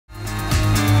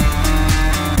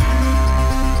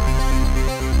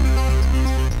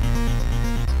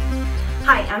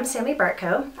Hi, I'm Sammie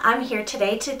Bartko. I'm here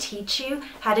today to teach you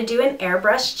how to do an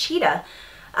airbrush cheetah.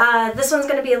 This one's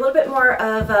going to be a little bit more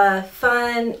of a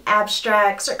fun,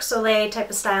 abstract, Cirque du Soleil type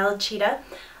of style cheetah.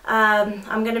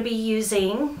 I'm going to be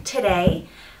using today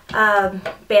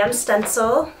BAM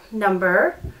stencil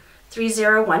number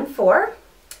 3014.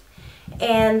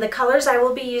 And the colors I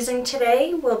will be using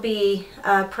today will be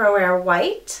ProAiir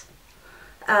white,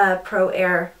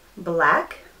 ProAiir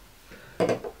black,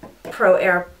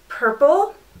 ProAiir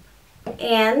purple,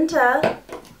 and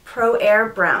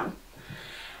ProAiir brown.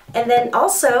 And then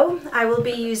also I will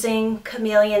be using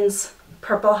Cameleon's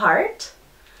purple heart,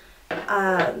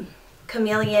 Cameleon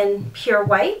pure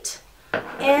white,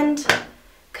 and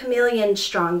Cameleon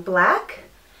strong black,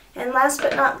 and last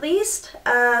but not least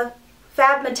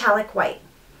Fab metallic white,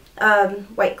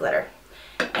 white glitter.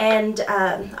 And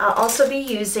I'll also be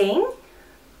using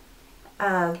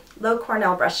low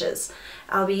Cornell brushes.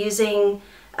 I'll be using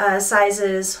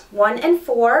sizes 1 and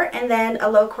 4, and then a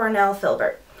low Cornell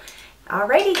filbert.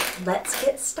 Alrighty, let's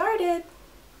get started.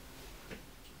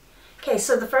 Okay,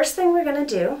 so the first thing we're going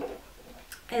to do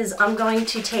is I'm going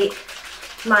to take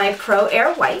my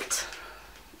ProAiir white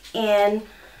and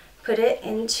put it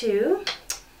into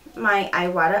my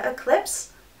Iwata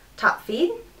Eclipse top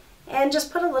feed, and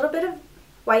just put a little bit of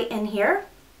white in here.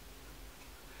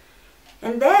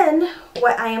 And then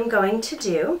what I am going to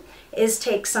do is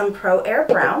take some ProAiir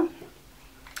brown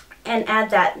and add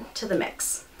that to the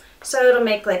mix. So it'll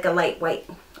make like a light white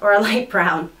or a light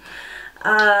brown.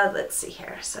 Let's see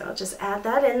here. So I'll just add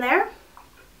that in there.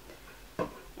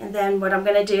 And then what I'm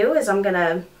going to do is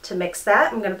to mix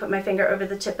that, I'm going to put my finger over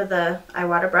the tip of the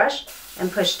Iwata brush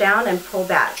and push down and pull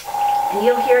back. And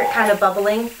you'll hear it kind of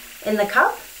bubbling in the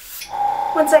cup.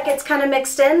 Once that gets kind of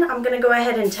mixed in, I'm going to go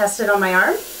ahead and test it on my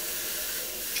arm.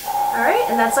 Alright,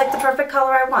 and that's like the perfect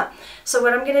color I want. So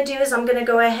what I'm going to do is I'm going to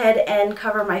go ahead and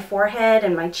cover my forehead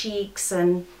and my cheeks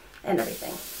and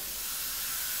everything.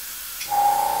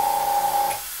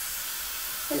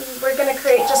 And we're going to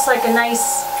create just like a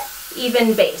nice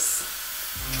even base.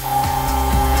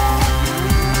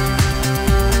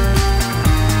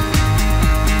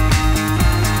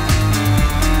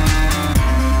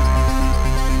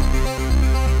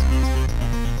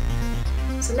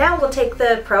 So now we'll take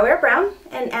the ProAiir brown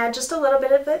and add just a little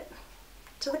bit of it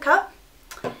to the cup.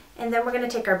 And then we're going to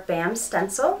take our BAM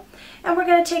stencil and we're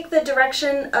going to take the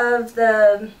direction of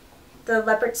the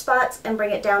leopard spots and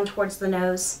bring it down towards the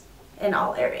nose in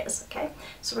all areas. Okay,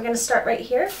 so we're going to start right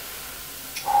here.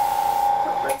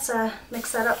 Let's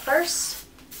mix that up first.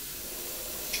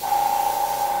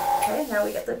 Okay, now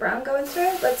we get the brown going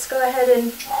through. Let's go ahead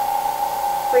and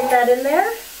bring that in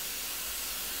there.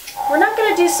 We're not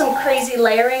going to do some crazy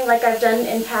layering like I've done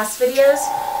in past videos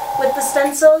with the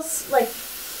stencils,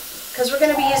 because we're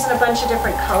going to be using a bunch of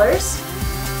different colors.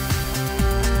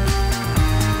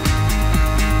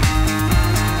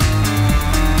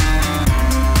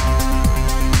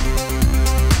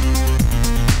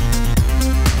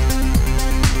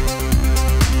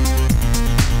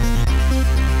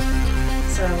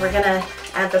 So we're going to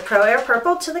add the ProAiir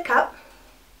purple to the cup.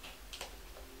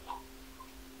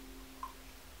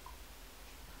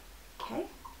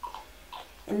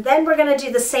 And then we're going to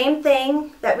do the same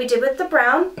thing that we did with the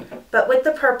brown, but with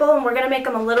the purple, and we're going to make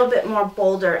them a little bit more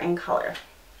bolder in color.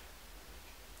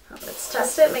 Let's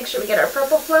test it, make sure we get our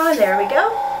purple flowing. There we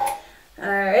go.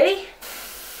 Alrighty.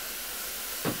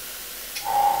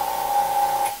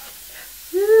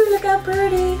 Ooh, look how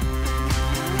pretty.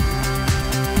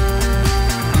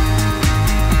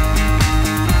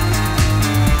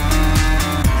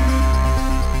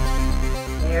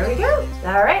 There we go.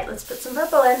 Alright, let's put some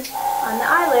purple in on the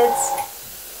eyelids.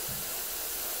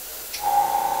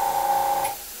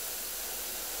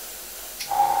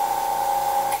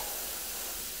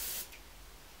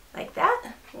 Like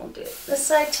that. We'll do it this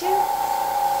side too.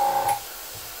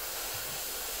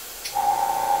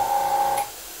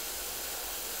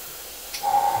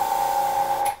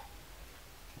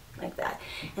 Like that.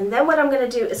 And then what I'm going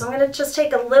to do is I'm going to just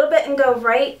take a little bit and go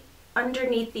right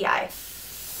underneath the eye.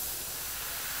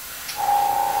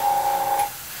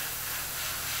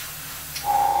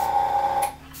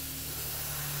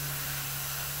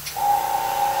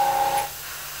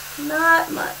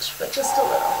 Not much, but just a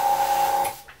little.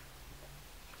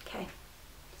 Okay,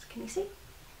 can you see?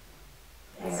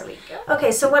 There we go.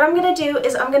 Okay, so what I'm going to do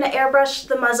is I'm going to airbrush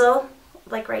the muzzle,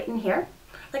 like right in here,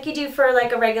 like you do for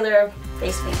like a regular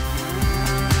face paint.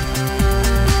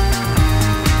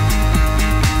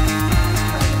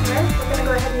 Right here, we're going to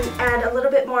go ahead and add a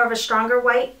little bit more of a stronger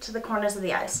white to the corners of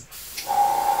the eyes.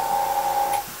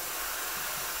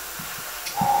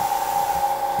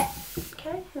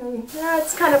 Yeah,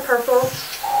 it's kind of purple.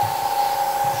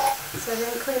 So I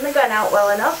didn't clean the gun out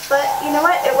well enough, but you know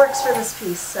what? It works for this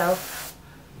piece, so.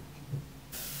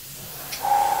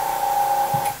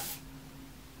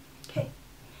 Okay,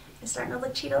 it's starting to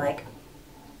look cheetah-like.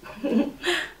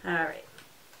 Alright.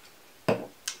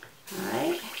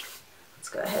 Alright, let's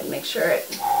go ahead and make sure it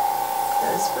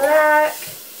goes black.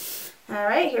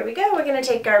 Alright, here we go. We're going to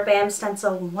take our BAM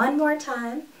stencil one more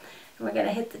time, and we're going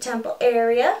to hit the temple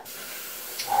area.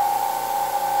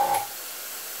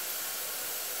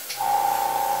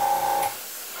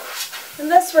 And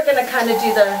this we're going to kind of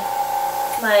do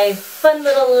my fun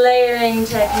little layering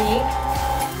technique.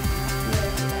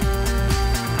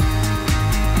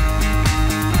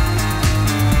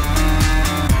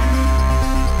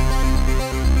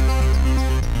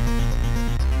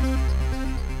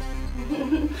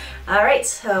 Alright,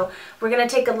 so we're going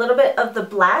to take a little bit of the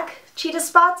black cheetah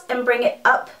spots and bring it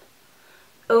up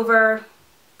over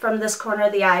from this corner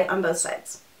of the eye on both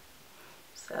sides.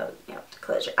 So you have to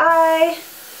close your eye.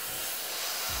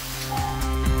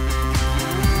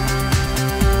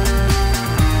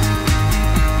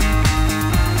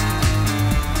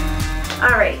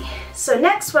 Alright, so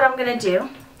next what I'm going to do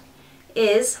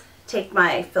is take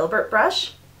my filbert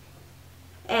brush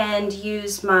and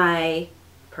use my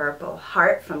purple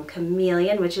heart from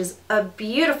Cameleon, which is a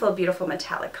beautiful, beautiful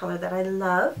metallic color that I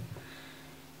love.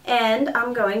 And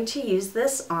I'm going to use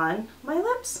this on my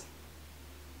lips.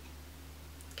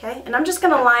 Okay, and I'm just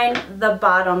going to line the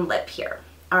bottom lip here.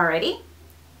 Alrighty.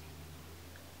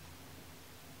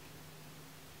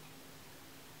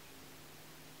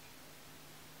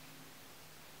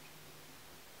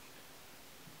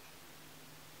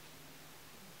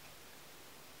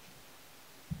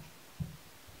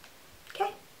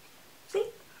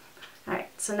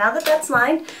 So now that that's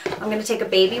lined, I'm going to take a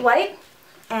baby wipe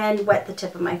and wet the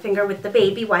tip of my finger with the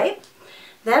baby wipe.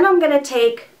 Then I'm going to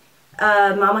take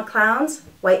Mama Clown's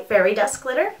White Fairy Dust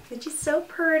Glitter, which is so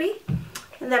pretty.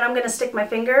 And then I'm going to stick my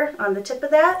finger on the tip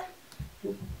of that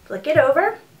and flick it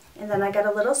over. And then I got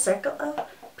a little circle of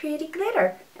pretty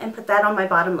glitter and put that on my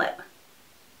bottom lip.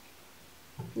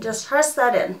 And just press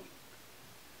that in.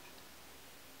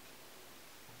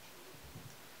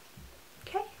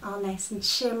 Okay, all nice and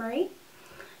shimmery.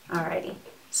 Alrighty,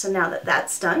 so now that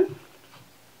that's done,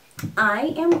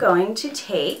 I am going to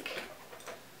take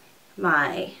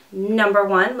my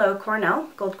 #1 Low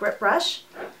Cornell Gold Grip Brush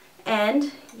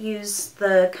and use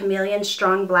the Cameleon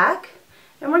Strong Black,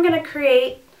 and we're going to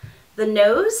create the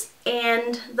nose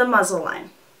and the muzzle line.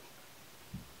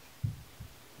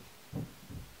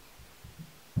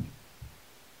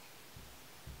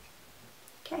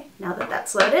 Okay, now that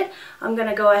that's loaded, I'm going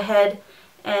to go ahead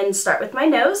and start with my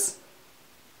nose.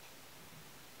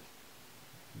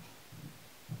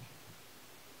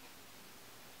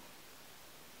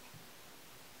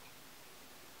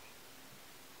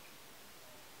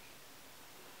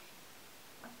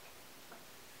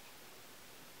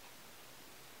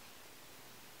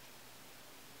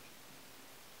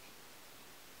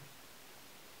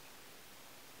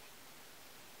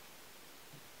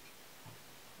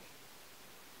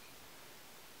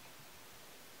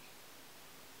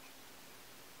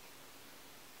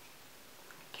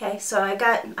 Okay, so I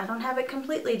don't have it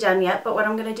completely done yet, but what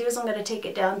I'm going to do is I'm going to take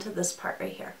it down to this part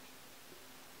right here.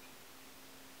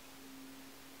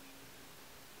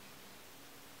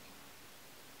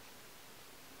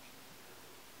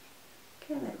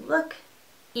 Okay, and they look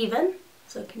even,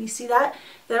 so can you see that?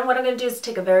 Then what I'm going to do is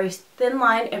take a very thin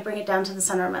line and bring it down to the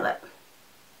center of my lip.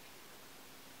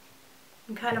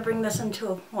 And kind of bring this into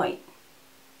a point.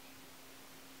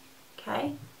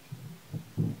 Okay?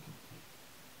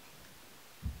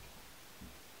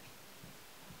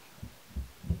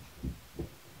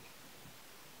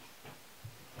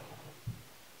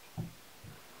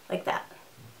 Like that.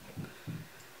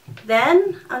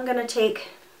 Then I'm going to take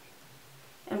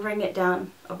and bring it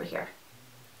down over here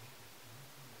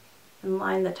and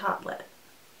line the top lid.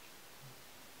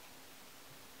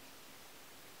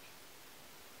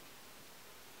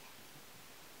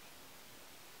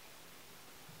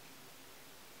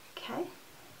 Okay.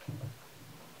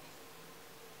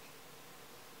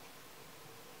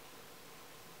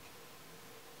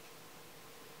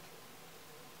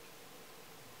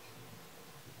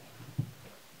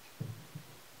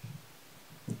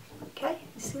 Okay,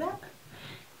 you see that?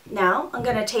 Now I'm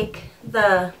going to take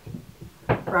the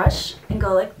brush and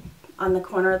go like on the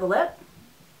corner of the lip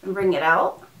and bring it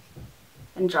out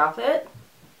and drop it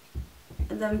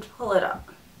and then pull it up.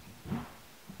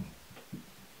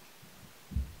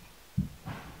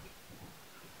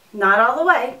 Not all the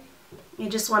way, you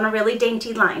just want a really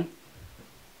dainty line.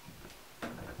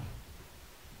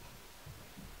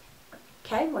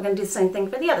 We're going to do the same thing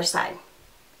for the other side.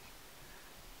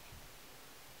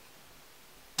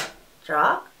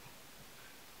 Draw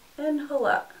and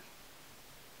hello.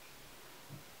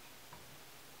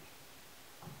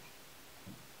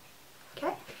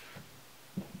 Okay.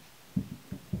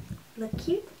 Look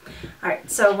cute. Alright,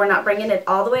 so we're not bringing it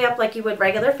all the way up like you would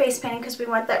regular face painting because we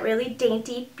want that really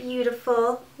dainty,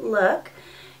 beautiful look.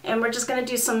 And we're just going to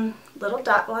do some little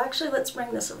dot. Well, actually, let's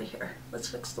bring this over here. Let's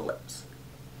fix the lips.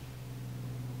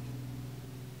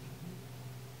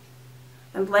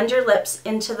 And blend your lips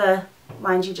into the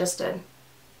lines you just did.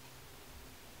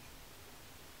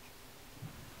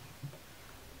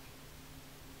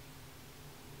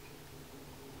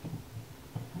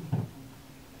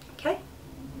 Okay.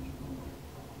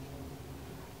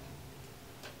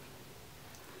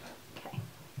 Okay.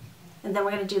 And then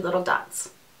we're going to do little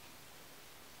dots.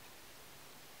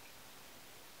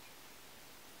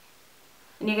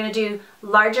 And you're going to do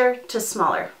larger to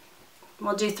smaller.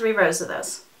 We'll do 3 rows of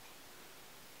those.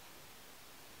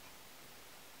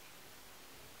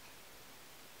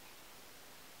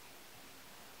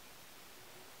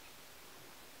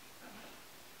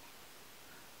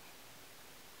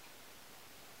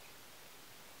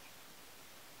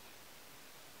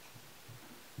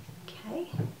 Okay.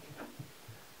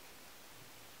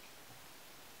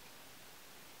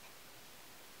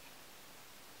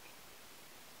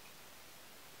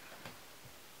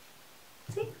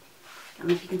 See? I don't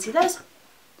know if you can see those.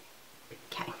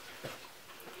 Okay.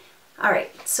 All right,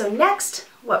 so next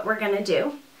what we're going to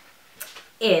do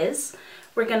is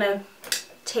we're going to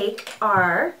take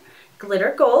our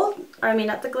glitter gold, or I mean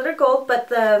not the glitter gold, but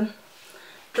the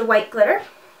white glitter,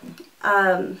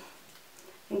 and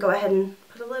go ahead and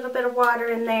put a little bit of water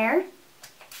in there,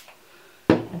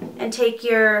 and take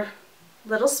your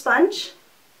little sponge,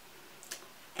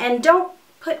 and don't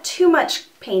put too much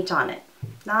paint on it,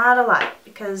 not a lot,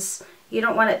 because you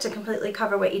don't want it to completely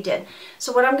cover what you did.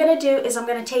 So what I'm going to do is I'm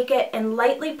going to take it and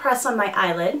lightly press on my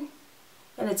eyelid,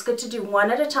 and it's good to do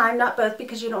one at a time, not both,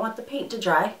 because you don't want the paint to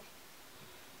dry.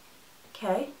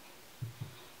 Okay,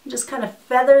 and just kind of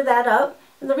feather that up.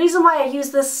 And the reason why I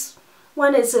use this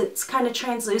one is it's kind of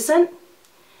translucent,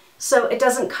 so it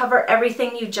doesn't cover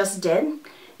everything you just did.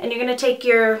 And you're going to take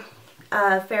your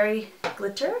fairy dust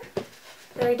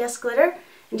glitter,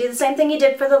 and do the same thing you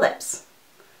did for the lips.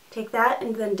 Take that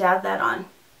and then dab that on.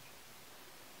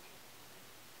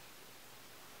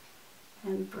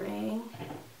 And bring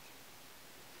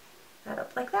that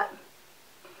up like that.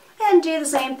 And do the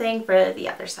same thing for the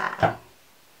other side.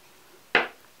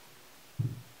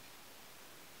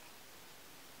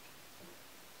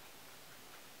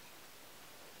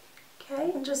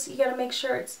 Okay, and just, you gotta make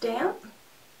sure it's damp.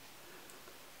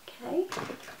 Okay.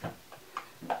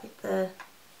 Get the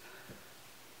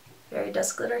fairy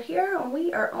dust glitter here, and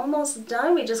we are almost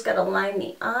done. We just gotta line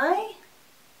the eye.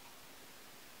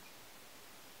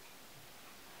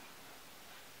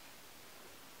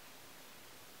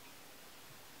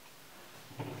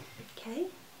 Okay,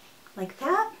 like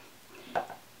that.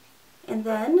 And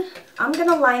then I'm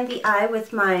gonna line the eye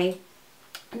with my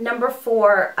number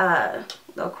 4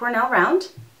 little Cornell round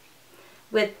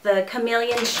with the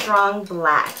Cameleon Strong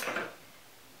Black,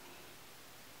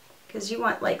 because you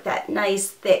want like that nice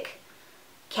thick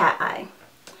cat eye.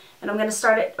 And I'm going to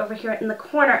start it over here in the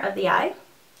corner of the eye.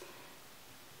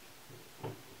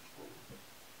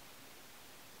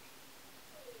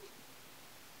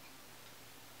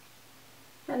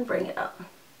 And bring it up.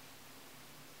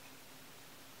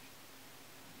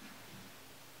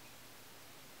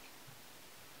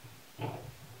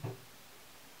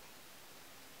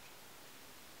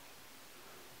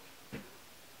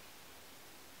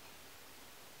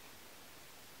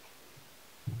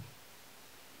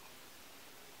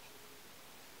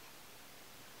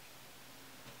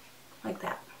 Like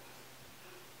that.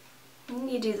 And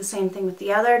you do the same thing with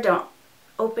the other. Don't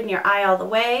open your eye all the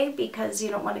way because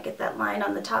you don't want to get that line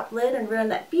on the top lid and ruin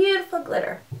that beautiful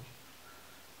glitter.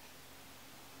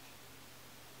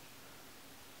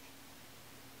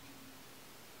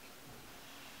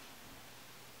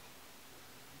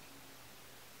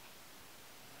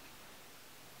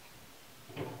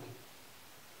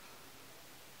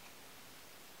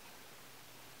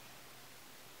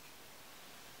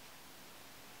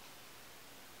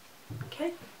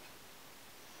 Okay.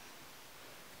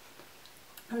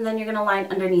 And then you're going to line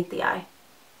underneath the eye.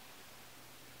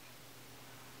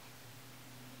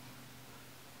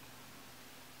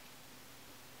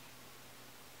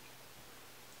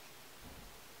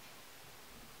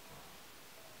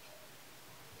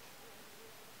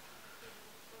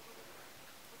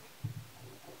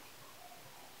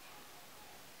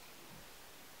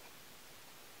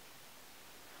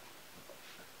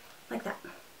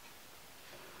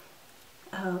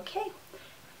 Okay.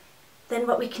 Then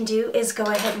what we can do is go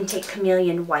ahead and take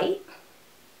Cameleon white,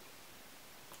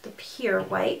 the pure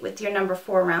white with your number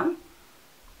 4 round.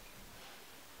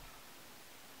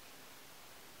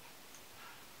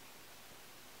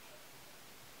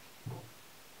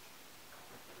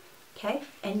 Okay,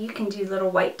 and you can do little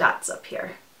white dots up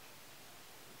here.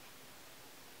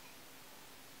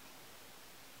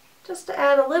 Just to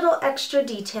add a little extra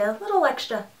detail, a little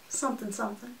extra something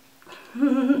something.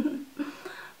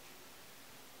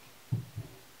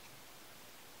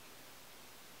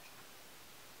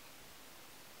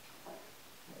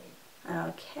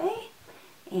 Okay,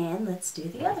 and let's do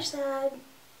the other side.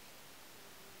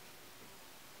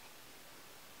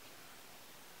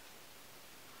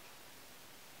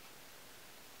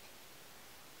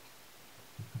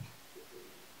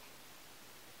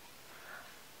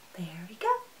 There we go.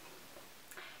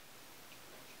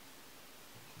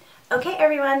 Okay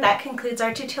everyone, that concludes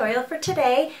our tutorial for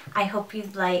today. I hope you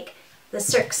like the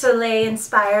Cirque du Soleil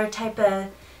inspired type of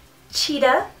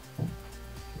cheetah.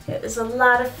 It was a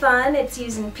lot of fun. It's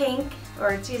using pink,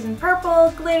 or it's using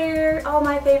purple, glitter, all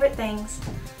my favorite things.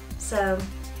 So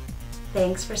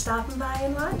thanks for stopping by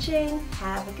and watching.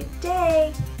 Have a good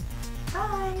day.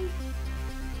 Bye.